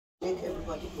make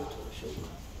everybody go to Osogbo.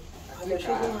 And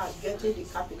Osogbo has getting the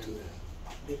capital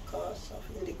because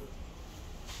of Indigo.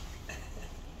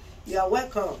 You are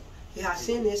welcome. You have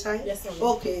seen inside? Yes, sir.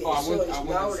 Okay, so it's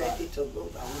now inside. ready to go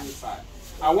back. I went inside.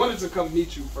 I wanted to come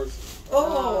meet you personally.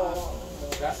 Oh.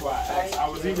 That's why I asked. I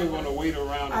was even going to wait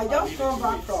around. I just come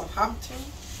back from Hampton.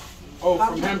 Oh,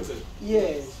 from Hampton?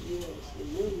 Yes,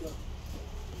 in New York.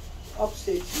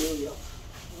 Upstate New York.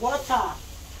 Water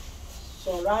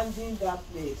surrounding that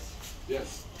place.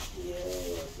 Yes.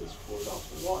 Yes, it's full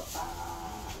of water.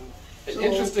 And So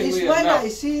interestingly it's when enough, I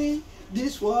see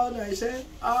this one, I said,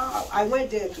 I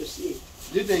went there to see it.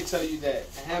 did they tell you that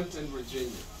Hampton,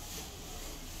 Virginia,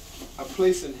 a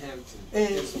place in Hampton,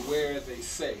 is where they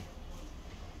say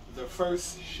the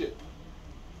first ship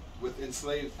with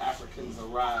enslaved Africans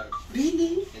arrived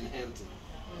Really? in Hampton?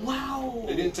 Wow.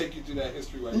 They didn't take you through that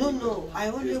history right No, I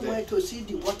only went to see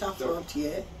the waterfront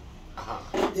here.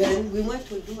 Then we went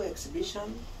to do exhibition.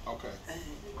 Okay.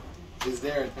 Is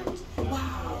there in Hampton?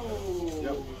 Wow.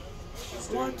 Yep.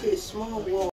 What a small world.